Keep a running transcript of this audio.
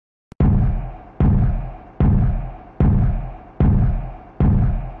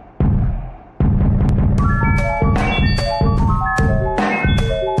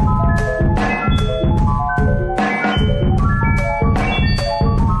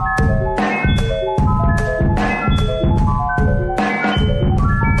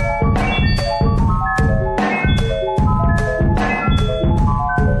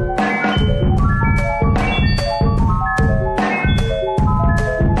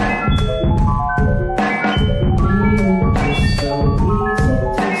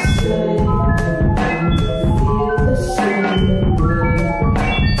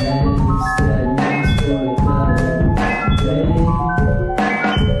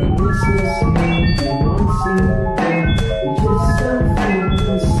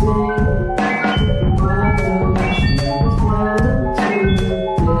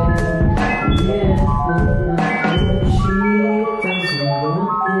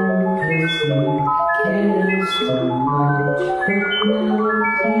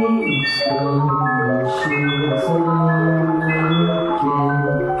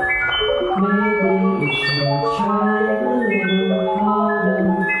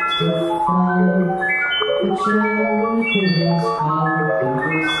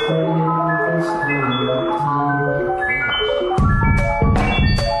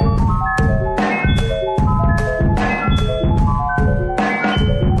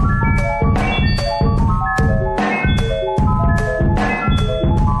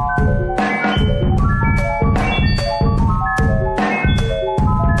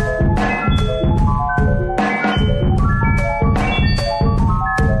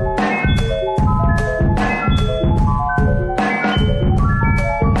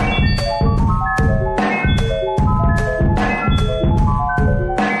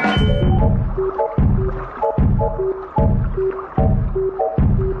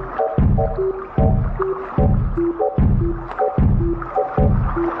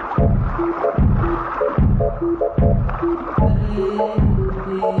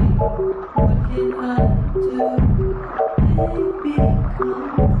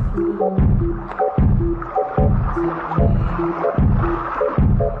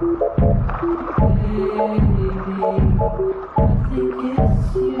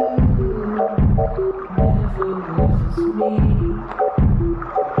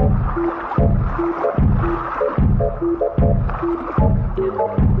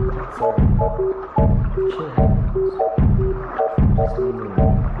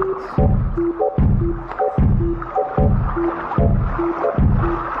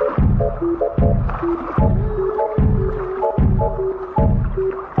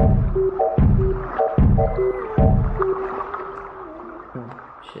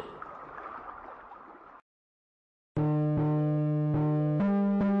Shit.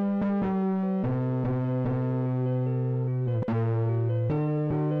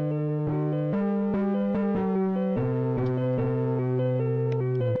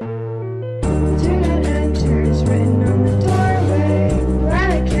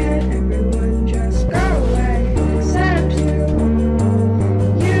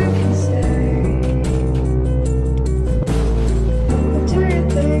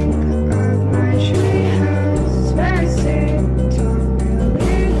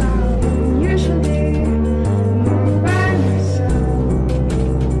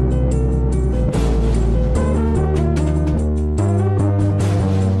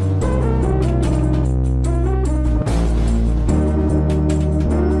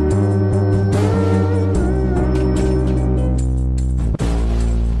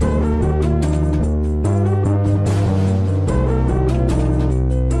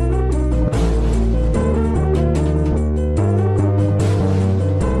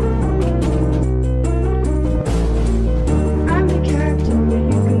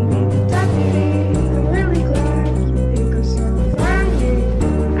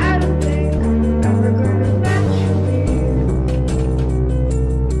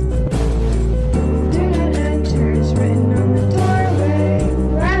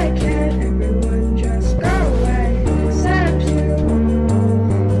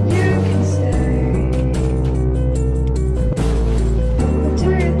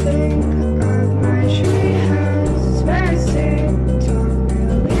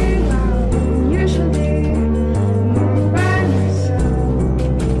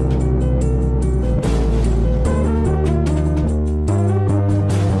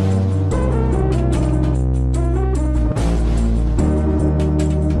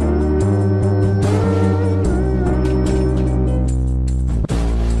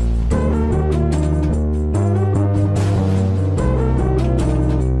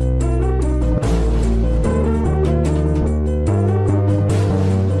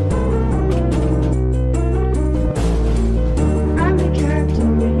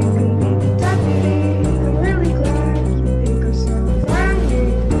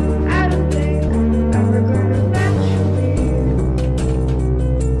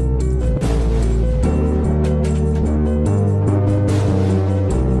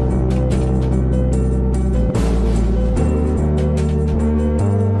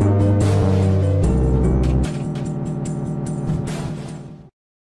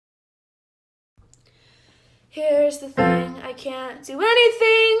 Here's the thing, I can't do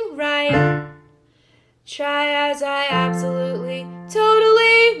anything right. Try as I absolutely,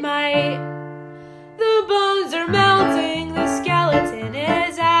 totally might. The bone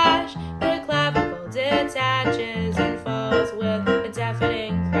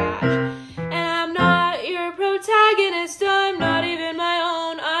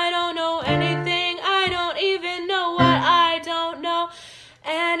anything. I don't even know what I don't know.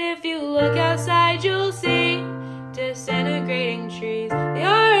 And if you look outside, you'll see disintegrating trees. The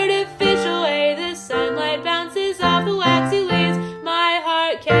artificial way the sunlight bounces off the waxy leaves. My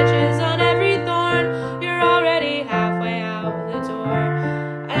heart catches on every thorn. You're already halfway out the door.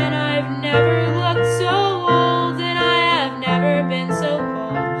 And I've never looked so old, and I have never been so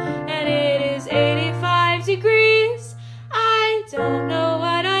cold. And it is 85 degrees. I don't know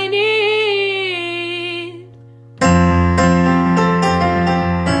what I need.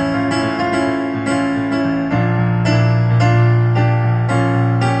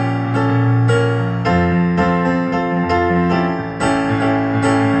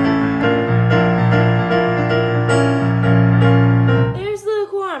 There's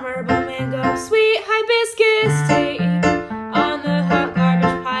lukewarm but mango sweet hibiscus tea on the hot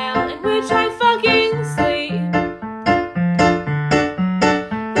garbage pile in which I fucking sleep.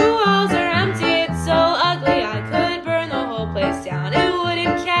 The walls are empty, it's so ugly I could burn the whole place down. It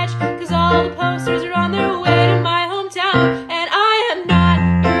wouldn't catch, cause all the posters are on their way to my hometown. And I am not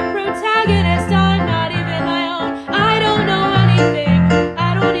your protagonist, I'm not even my own. I don't know anything, I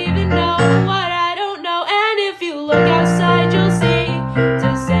don't even know what I don't know. And if you look outside, you'll see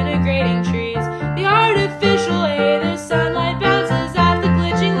disintegrating trees. The artificial way the sunlight bounces off the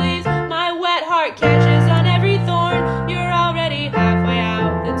glitching leaves. My wet heart catches on every thorn. You're already halfway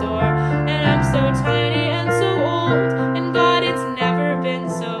out the door. And I'm so tiny and so old, and God, it's never been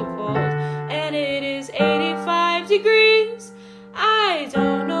so cold. And it is 85 degrees. I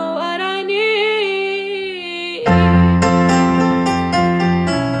don't know what I need.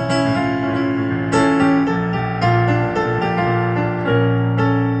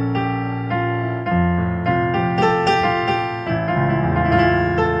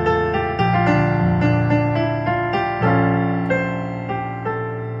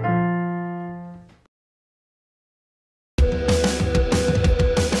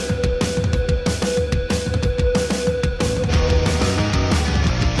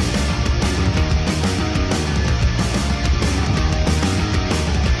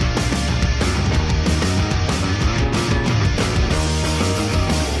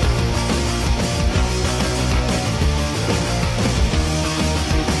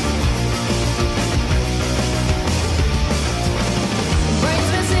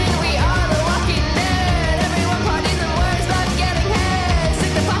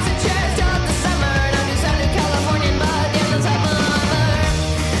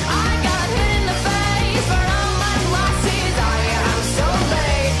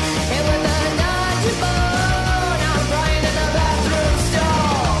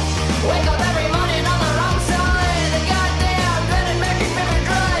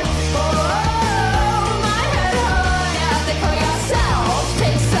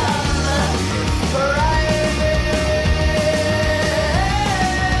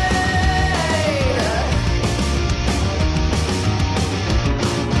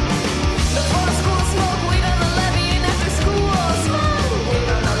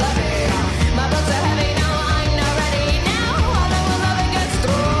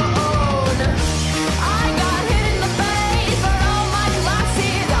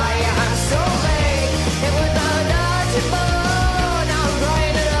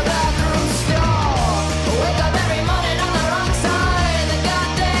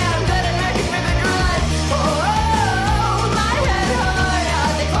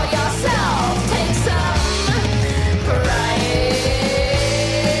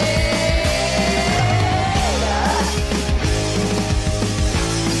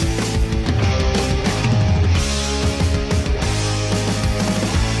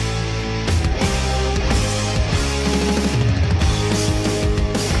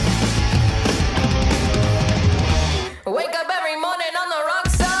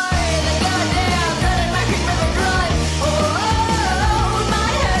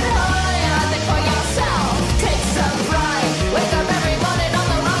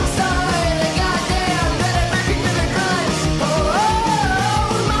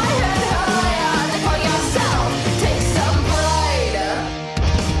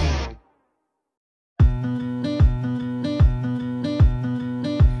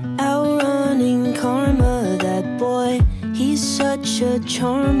 such a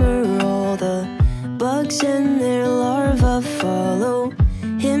charmer. All the bugs and their larvae follow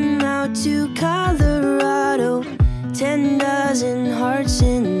him out to Colorado. 10 dozen hearts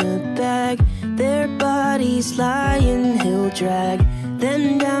in a bag, their bodies lying, he'll drag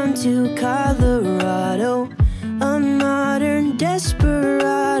them down to Colorado. A modern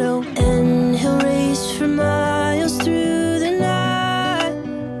desperado, and he'll race for miles through the night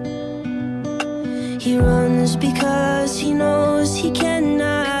He runs because he knows he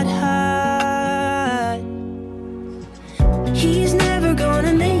cannot hide. He's never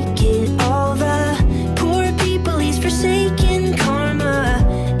gonna make it. All the poor people he's forsaken. Karma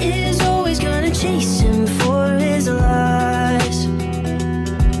is always gonna chase him for his lies.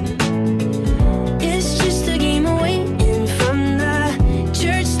 It's just a game of waiting from the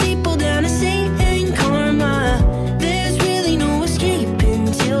church steeple down to Satan. Karma, there's really no escape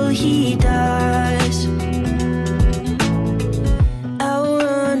until he dies.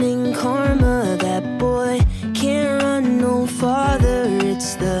 Outrunning karma, that boy can't run no farther.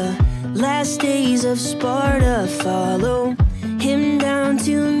 It's the last days of Sparta. Follow him down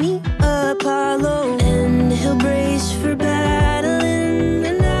to meet Apollo, and he'll brace for battle in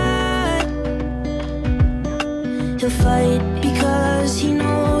the night. He'll fight because he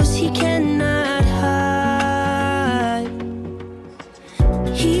knows he cannot hide.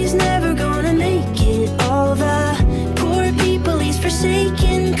 He's never gonna make it. All the poor people he's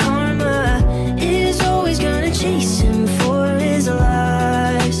forsaken. Karma is always gonna chase him for his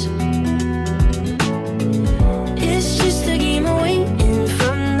lies. It's just a game of waiting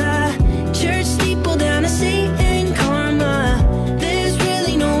from the church steeple down to Satan. Karma, there's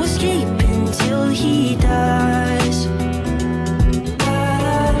really no escape until he dies.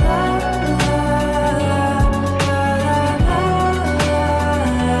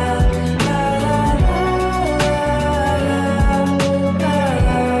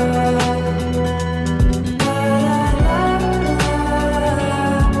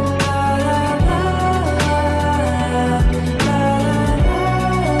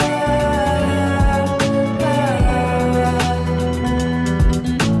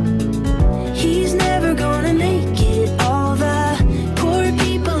 He's never gonna make it. All the poor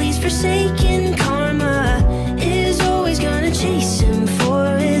people he's forsaken. Karma is always gonna chase him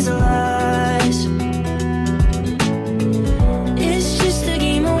for his lies. It's just a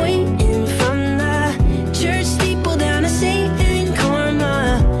game of waiting from the church steeple down to Satan.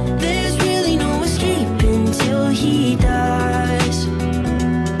 Karma, there's really no escape until he dies.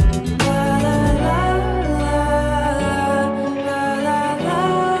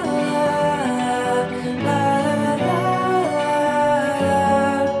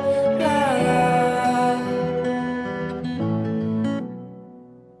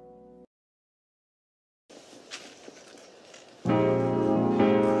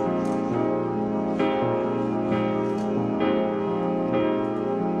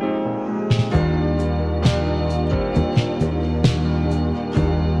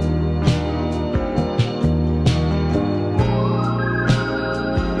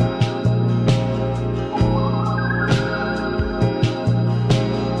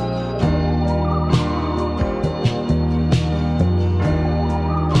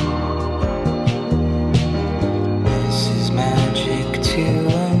 This is magic to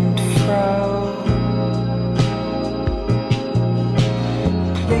and fro.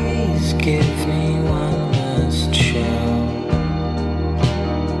 Please give me one last show.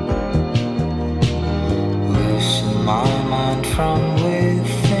 Loosen my mind from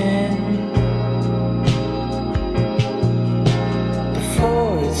within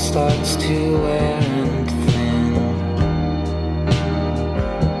before it starts to wear and thin.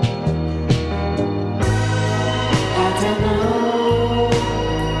 I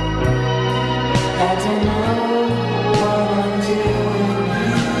don't know what I'm doing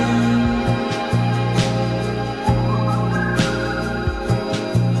here.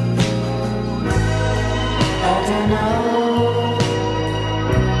 I don't know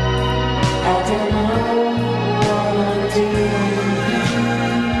what I'm doing here.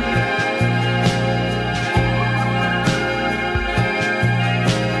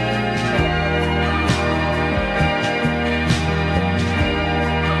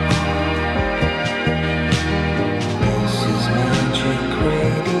 This is magic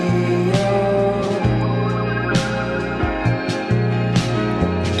radio.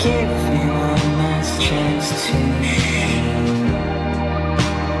 Give me one last chance to show.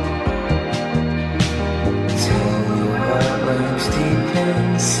 Tell me what lurks deep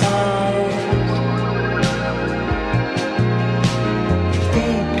inside.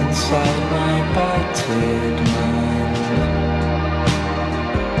 Deep inside my battered mind.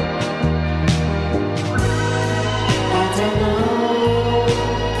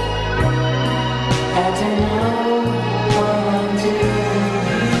 I don't know what I'm doing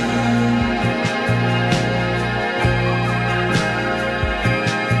here.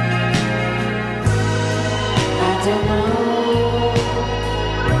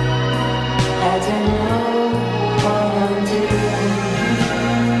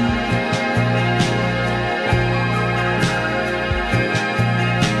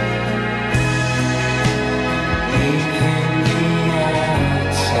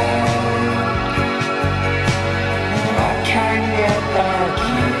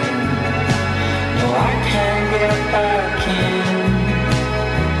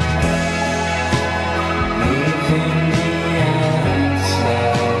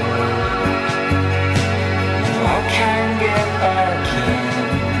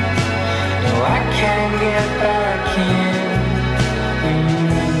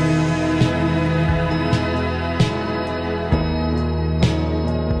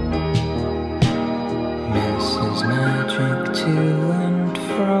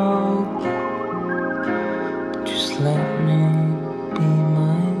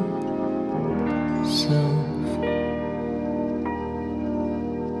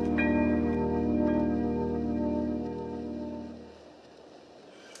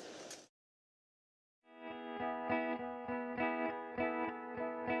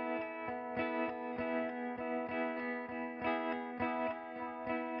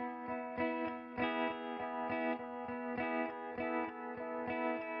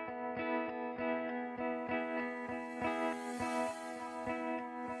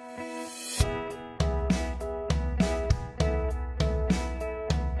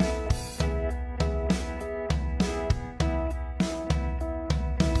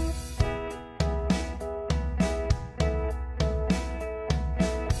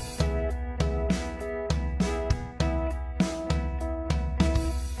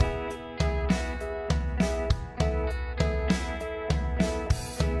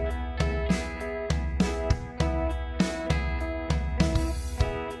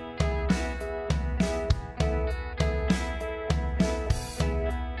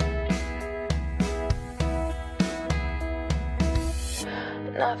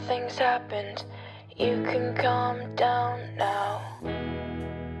 nothing's happened. You can calm down now.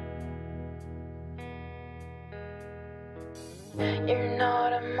 You're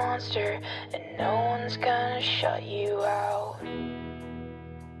not a monster, and no one's gonna shut you out.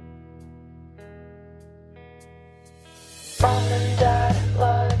 Mom and Dad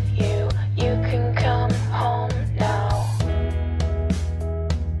love you, you can come home now.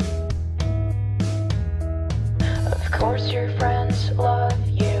 Of course your friends love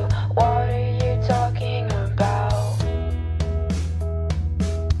you, what are you talking about?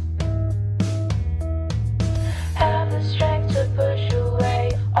 Have the strength to push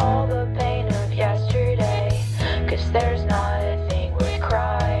away all the pain of yesterday, 'cause there's not a thing worth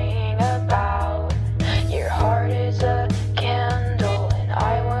crying about. Your heart is a candle and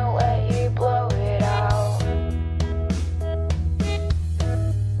I won't let you blow it out.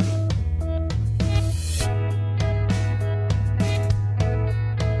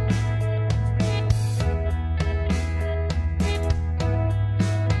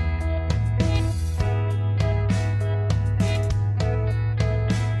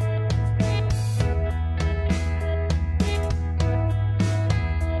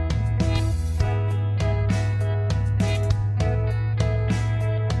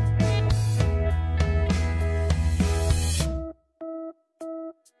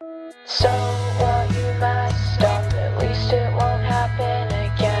 So what, you messed up, at least it won't happen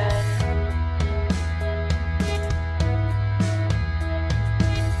again.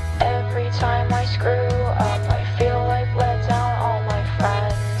 Every time I screw up, I feel like let down all my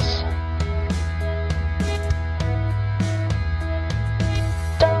friends.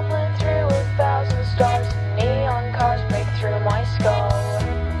 Stumbling through 1,000 stars and neon cars break through my skull.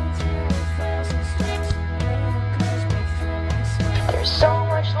 There's so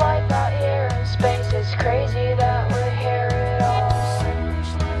much life out here in space, it's crazy that we're here at all.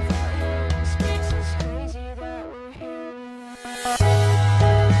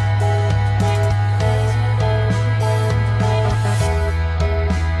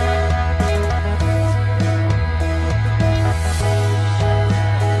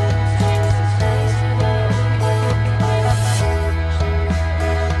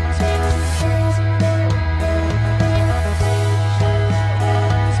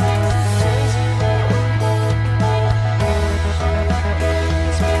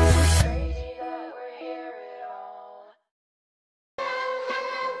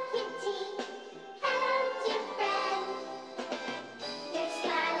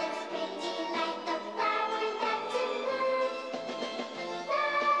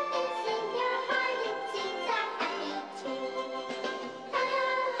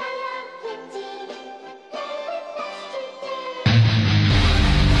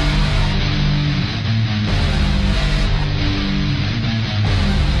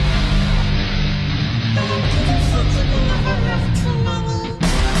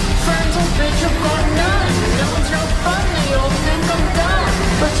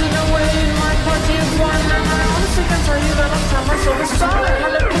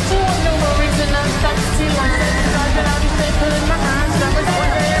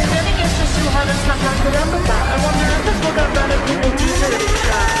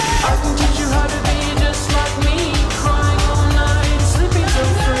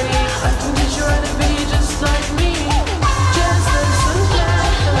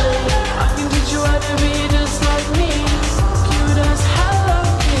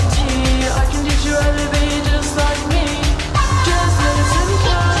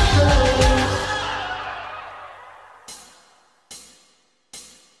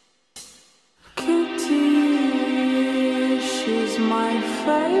 My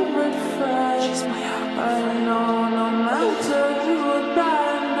favorite friend. She's my heart. I know no matter who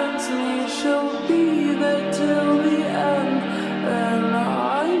abandons me, she'll be there till the end. And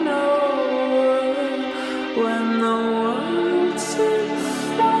I know when the world's in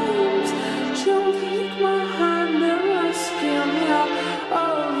flames, she'll take my hand and rescue me out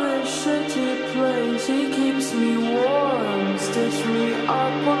of this shitty place. He keeps me warm, stitch me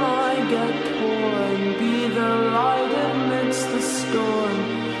up when I get torn, be the light amidst the storm.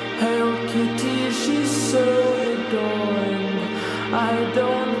 Hail Kitty, she's so adorned. I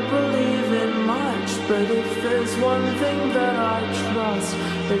don't believe in much, but if there's one thing that I trust,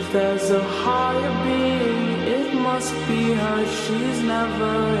 if there's a higher being, it must be her. She's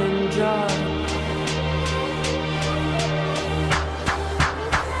never unjust.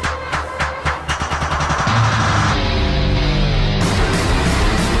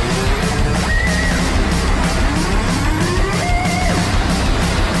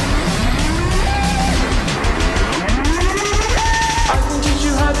 I can teach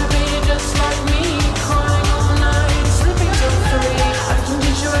you how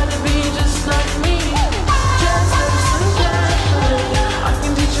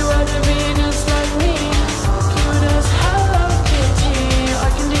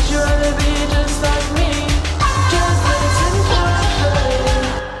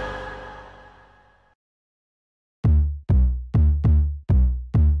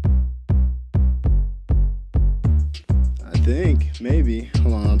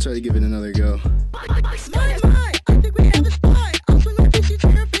on, I'll try to give it another go. I think we have a spy. I'll swing my pixie to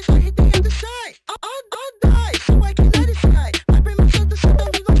her face, I hit the other side. I'll die, so I can let it slide. I bring myself to shut down,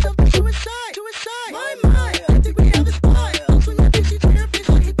 leave myself to suicide. My, I think we have a spy. I'll swing my pixie to her face,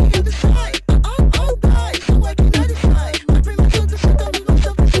 I hit the other side. I'll die, so I can let it slide. I bring myself to shut down, leave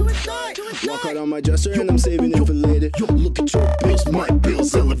myself to suicide. Walk out on my dresser and I'm saving it for later. Look at your bills, my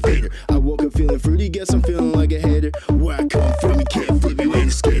bills elevator. I woke up feeling fruity, guess I'm feeling like a hater. Where I come from, you can't flip, you ain't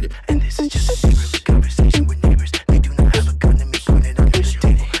a skater. And this is just a secret conversation with neighbors. They do not have a gun to me, put it under the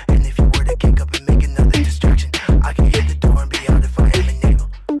table. And if you were to kick up and make another distraction, I can hit the door and be out if I am enabled.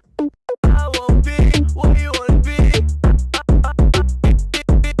 I won't be what you wanna be.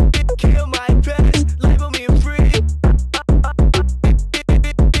 Kill my past, label me a freak.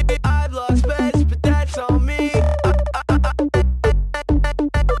 I've lost bets, but that's on me.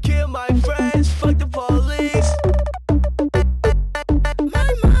 Kill my friends, fuck the police.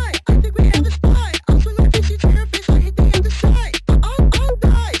 My, I think we have a spy. I'll swing my pixie to her face, I hit the other side. I'll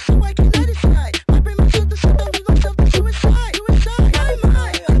die, so I can let it slide. I bring myself to shut down, leave myself to suicide.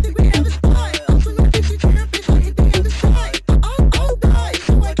 My, I think we have a spy. I'll swing my pixie to her face, I hit the other side. I'll die,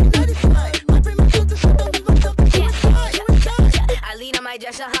 so I can let it slide. I bring myself to shut down, leave myself to suicide. I lean on my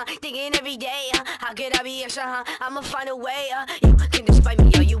dresser, thinking every day, how could I be extra, I'ma find a way, you can despite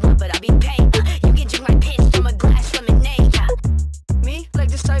me all you want, but I'll be paid, you can drink my piss from a glass lemonade, Me, like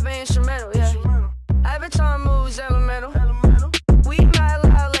this type of instrumental, yeah, Avatar moves elemental, we mad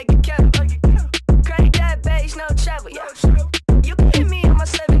loud like a kettle, crank that bass, no treble, yeah, you can hit me on my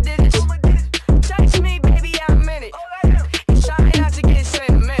 7 digits, text me, baby, I'm in it, you try not to get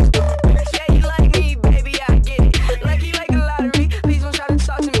sentimental, yeah, you like me, baby, I get it, like you like the lottery, please don't try to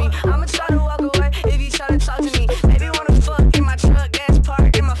talk to me, I'ma try to walk away if you try to talk to me, baby, wanna fuck in my truck, gas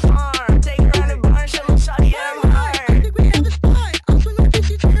park in my farm, take her around the barn, show me shawty that I'm hard. I think we have a spy. I'll swing my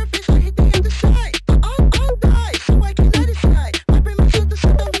pixie to her face, I hit the other side. I'll die, so I can let it slide. I bring myself to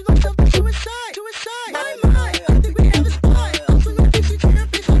shut down, leave myself to suicide. My, I think we have a spy. I'll swing my pixie to her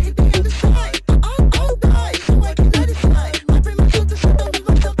face, I hit the other side. I'll die, so I can let it slide. I bring myself to shut down, leave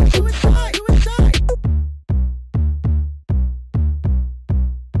myself to suicide.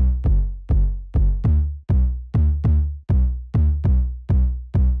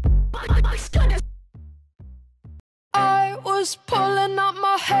 I was pulling out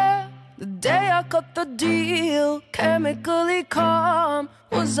my hair the day I cut the deal. Chemically calm,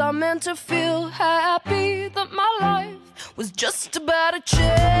 was I meant to feel happy that my life was just about to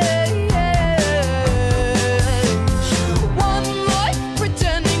change? One life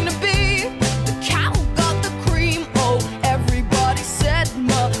pretending to be the cow got the cream. Oh, everybody said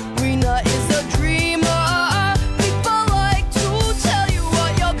Marina is a dreamer. People like to tell you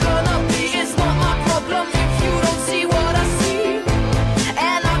what you're gonna be. It's not my problem if you don't see what I see,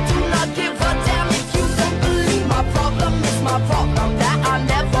 and I do not give a damn if you don't believe. My problem is my problem, that I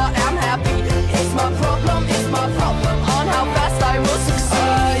never am happy. It's my problem on how fast I will succeed.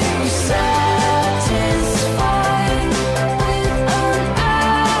 Are you sad?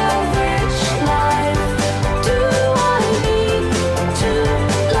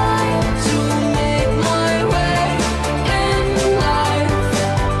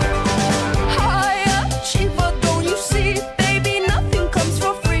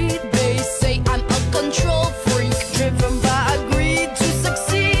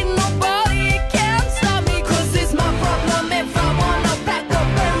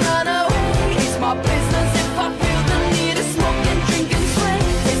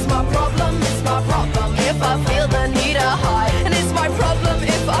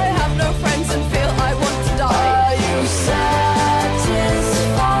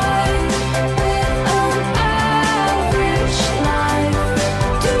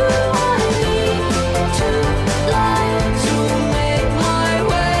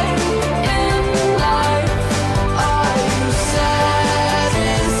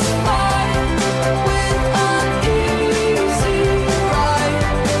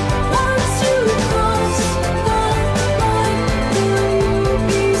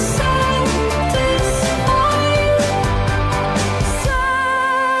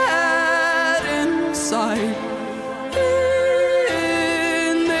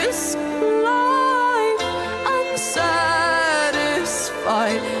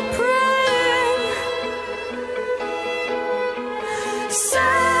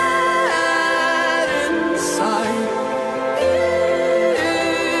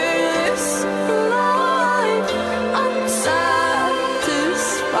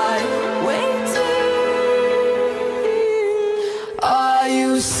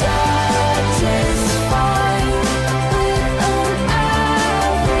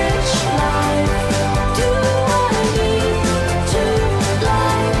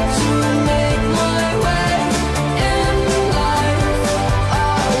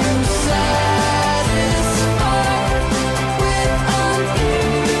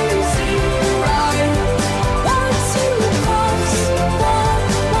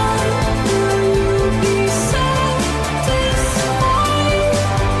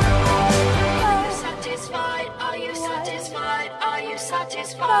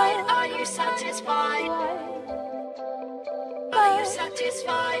 satisfied? Are you satisfied? Are you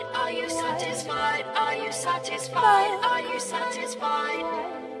satisfied? Are you satisfied? Are you satisfied? Are you satisfied?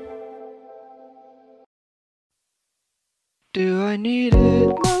 Do I need it?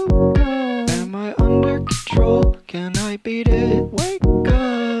 No. Am I under control? Can I beat it? Wake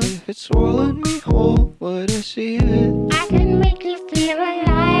up. If it's swallowing me whole, would I see it? I can make you feel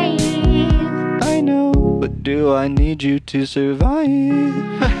alive. I know, but do I need you to survive?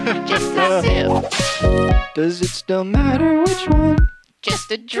 Just a sip, Does it still matter which one?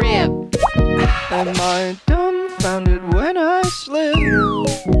 just a drip. Am I dumbfounded when I slip? You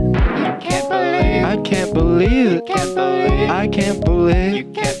can't believe, I can't believe it. can't believe, I can't believe. you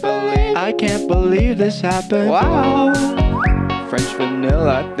can't believe. I can't believe this happened. Wow. French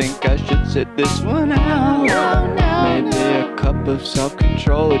vanilla, I think I should sit this one out. No, no, Maybe a cup of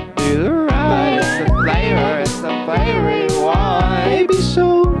self-control would be the right. But it's the flavor, it's the flavor you want. Maybe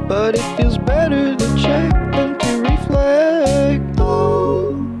so, but it feels better to check than to reflect.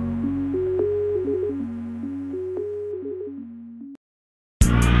 Oh.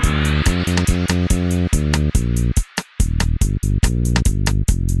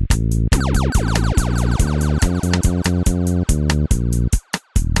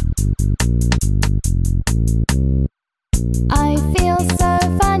 I feel so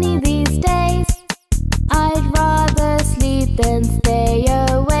funny these days. I'd rather sleep than stay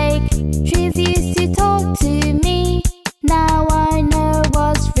awake. Trees used to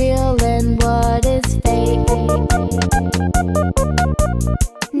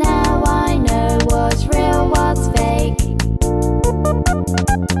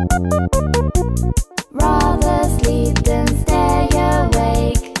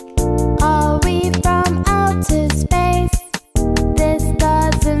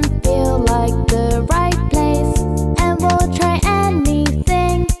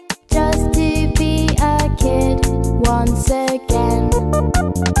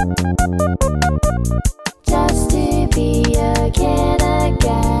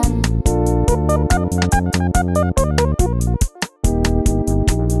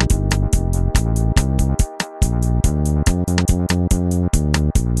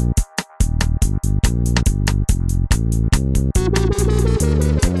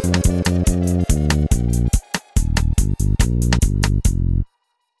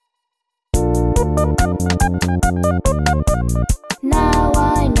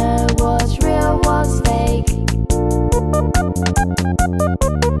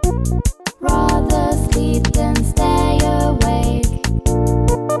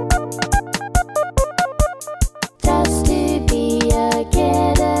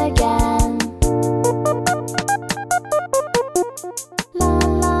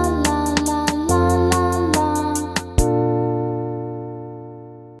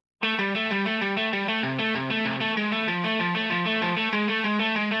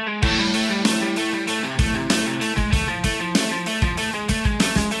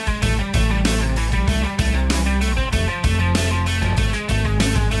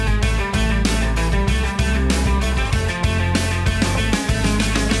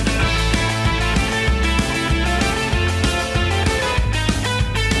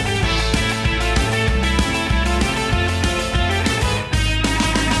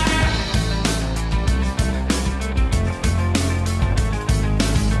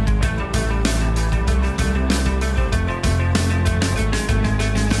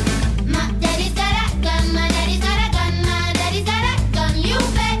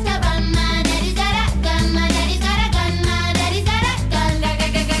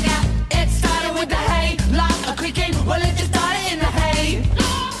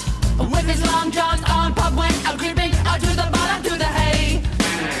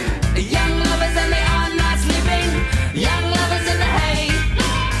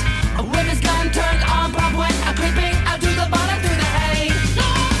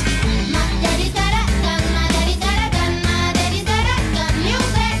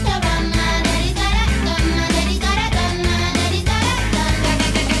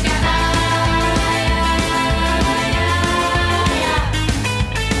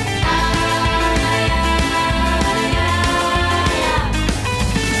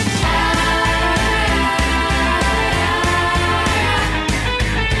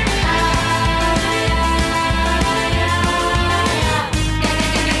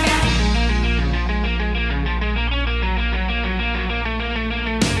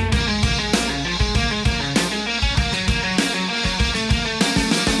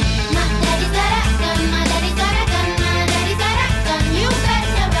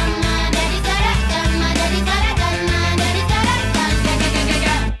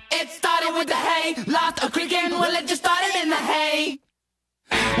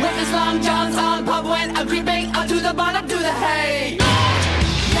his long johns on, pub went a creeping up to the bottom to the hay.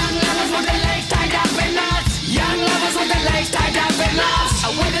 Young lovers with their legs tied up in knots. Young lovers with their legs tied up in knots.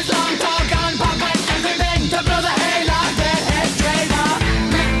 With his long tall gun, pub went a creeping to blow the hay lock their head straight off.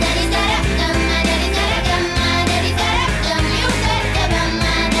 My daddy's got a gun, my daddy's got a gun, my daddy's got a gun. You better run,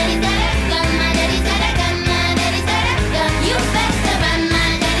 my daddy's got a gun, my daddy's got a gun, my daddy's got a gun. You better run, my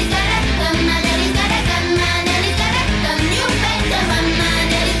daddy's got a gun, my daddy's got a gun, my daddy's got a gun. You better run, my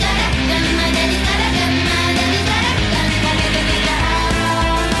daddy's got a gun, my daddy's got a gun, my daddy's got a gun.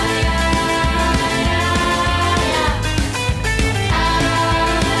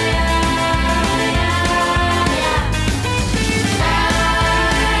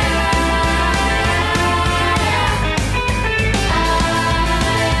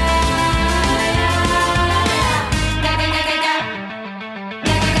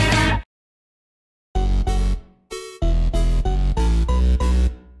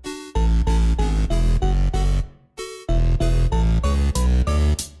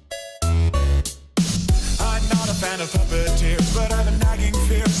 I'm not a fan of puppeteers, but I've a nagging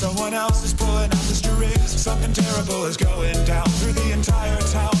fear someone else is pulling out the strings. Something terrible is going down through the entire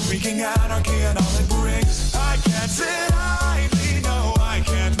town, wreaking anarchy and all it brings. I can't sit idly, no, I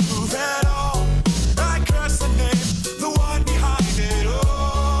can't move at all. I curse the name, the one behind it all.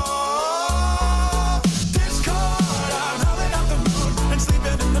 Discord, I'm howling at the moon and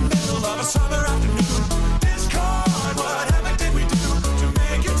sleeping in the middle of a summer afternoon. Discord, whatever did we do to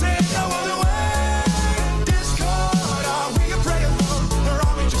make you take our world away? Discord, are we a prey alone, or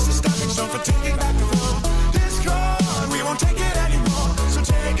are we just a stepping stone for taking back the throne? Discord, we won't take it anymore, so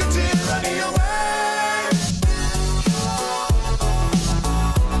take a tyranny away.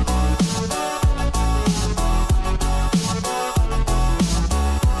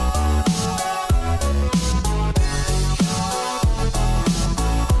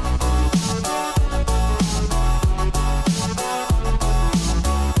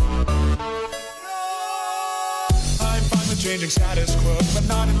 I'm fine with changing status quo, but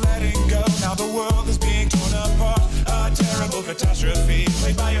not in letting go. Now the world is being torn apart. A terrible catastrophe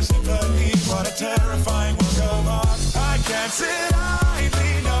played by a symphony. What a terrifying work of art. I can't sit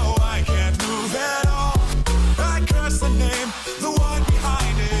idly, no, I can't move at all. I curse the name, the one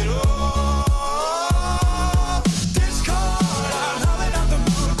behind it all. Discord, I'm howling at the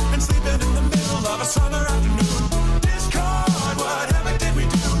moon and sleeping in the middle of a summer afternoon. Discord, whatever did we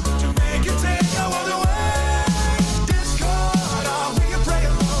do to make you take our world away? Discord, are we a prey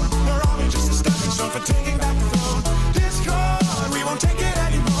alone, or are we just a stepping stone for taking back the throne? Discord, we won't take it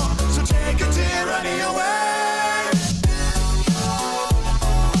anymore, so take a tyranny away.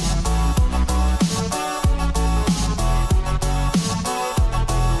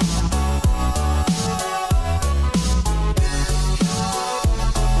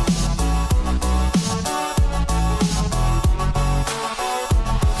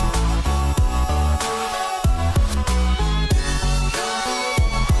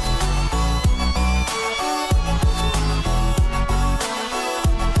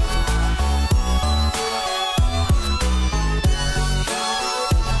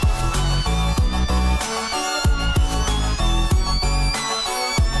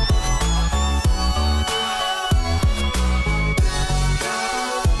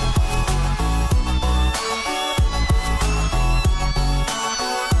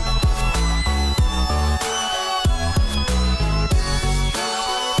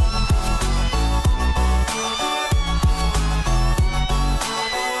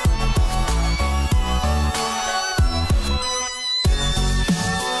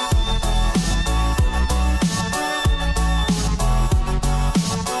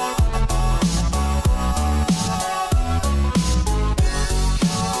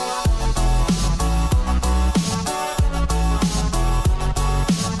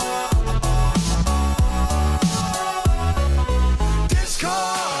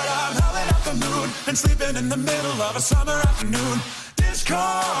 And sleeping in the middle of a summer afternoon.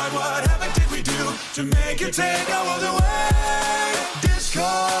 Discord, whatever did we do to make you take our world away?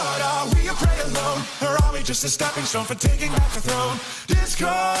 Discord, are we a prey alone, or are we just a stepping stone for taking back the throne?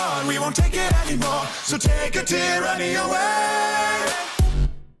 Discord, we won't take it anymore, so take a tyranny away.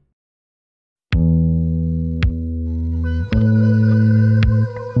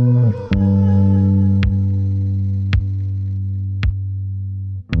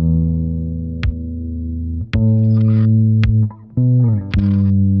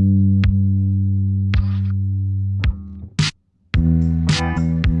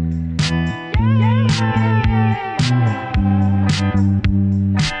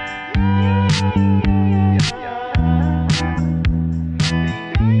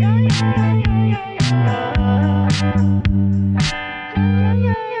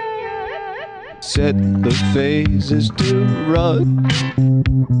 set the phases to run.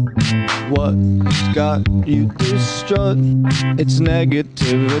 What's got you distraught? It's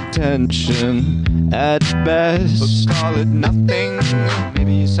negative attention at best. But call it nothing.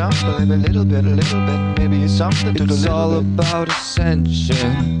 Maybe something, a little bit, maybe something to the It's little all bit. about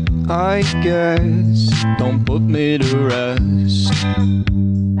ascension, I guess. Don't put me to rest.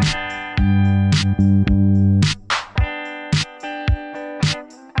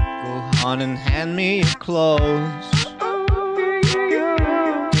 Go on and hand me your clothes.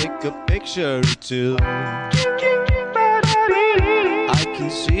 Take a picture or two. I can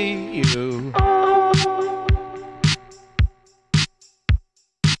see you.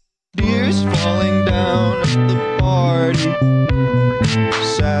 Tears falling down at the party.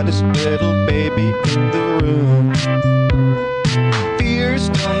 Saddest little baby in the room. Fears,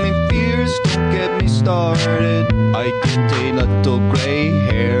 tell me fears, don't get me started. I get a little gray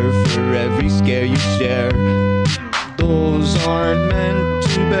hair for every scare you share. Those aren't meant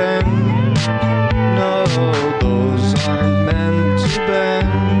to bend. No, those aren't meant to bend.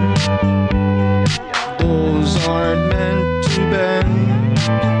 Those aren't meant to bend.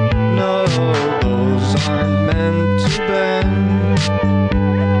 No, those aren't meant to bend.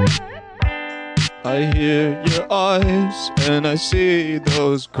 I hear your eyes and I see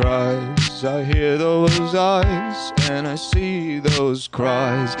those cries. I hear those eyes and I see those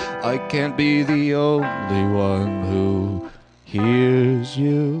cries. I can't be the only one who hears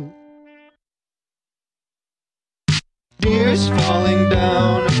you. Tears falling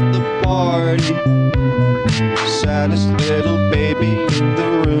down at the party. Saddest little baby in the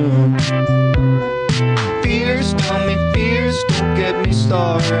room. Fears, tell me fears, don't get me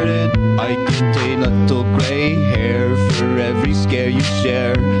started. I get a little gray hair for every scare you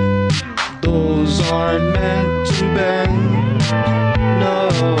share. Those aren't meant to bend. No,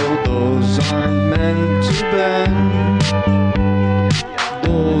 those aren't meant to bend.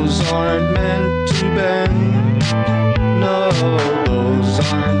 Those aren't meant to bend. No, those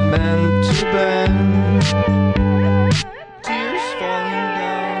aren't meant to bend. Tears falling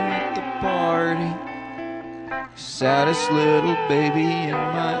down at the party. Saddest little baby in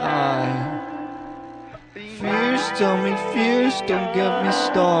my eye. Fears, tell me fears, don't get me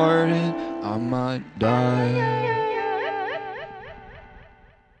started. I might die.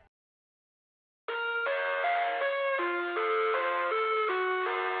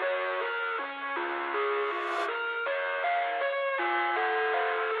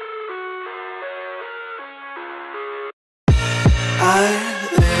 I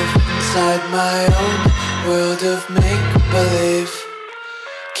live inside my own world of make-believe.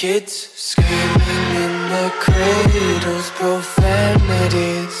 Kids screaming in their cradles,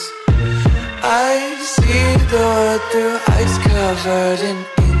 profanities. I see the world through ice covered in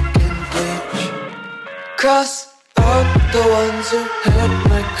ink and bleach. Cross out the ones who heard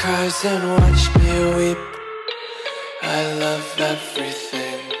my cries and watched me weep. I love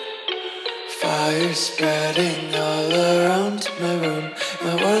everything. Fire spreading all around my room.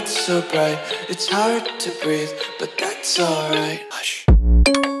 My world's so bright, it's hard to breathe, but that's alright. Hush.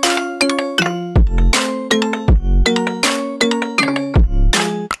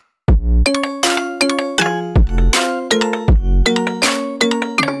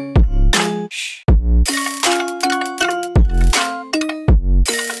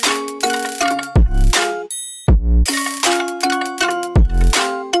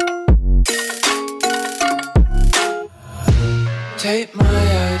 Tape my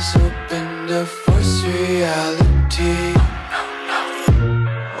eyes open to force reality.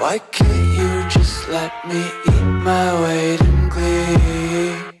 Why can't you just let me eat my weight in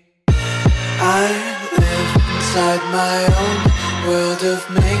glee? I live inside my own world of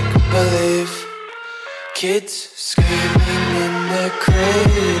make-believe. Kids screaming in their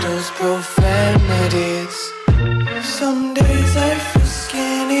cradles, profanities. Some days I feel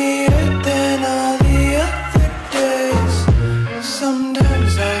skinnier than all the other days.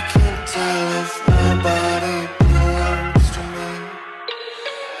 Sometimes I can't tell if my body belongs to me.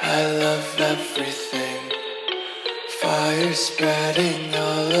 I love everything. Fire spreading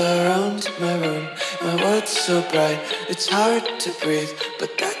all around my room. My world's so bright, it's hard to breathe,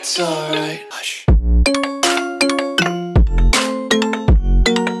 but that's alright. Hush.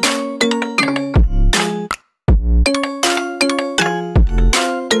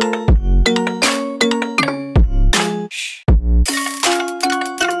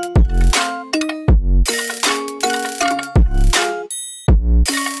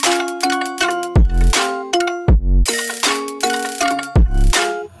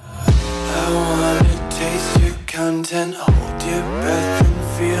 Hold your breath and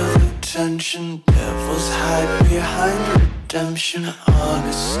feel the tension. attention. Devils hide behind redemption.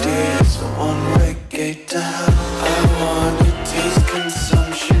 Honesty is a one-way gate to hell. I wanna taste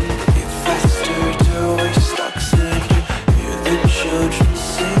consumption. Breathe faster to waste oxygen. Hear the children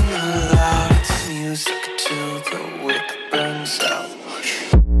sing aloud. It's music till the wick burns out.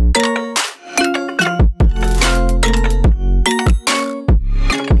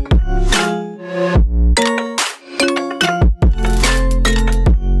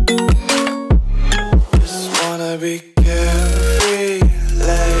 Be carefree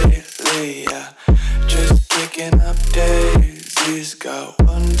lately, yeah. Just kicking up daisies. Got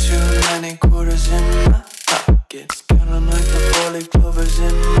one too many quarters in my pockets. Counting like the four-leaf clovers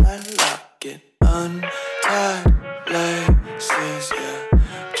in my locket. Untied laces, yeah.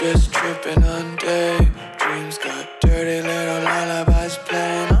 Just tripping on daydreams. Got dirty little lullabies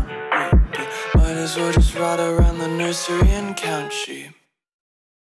playing on repeat. Might as well just ride around the nursery and count sheep.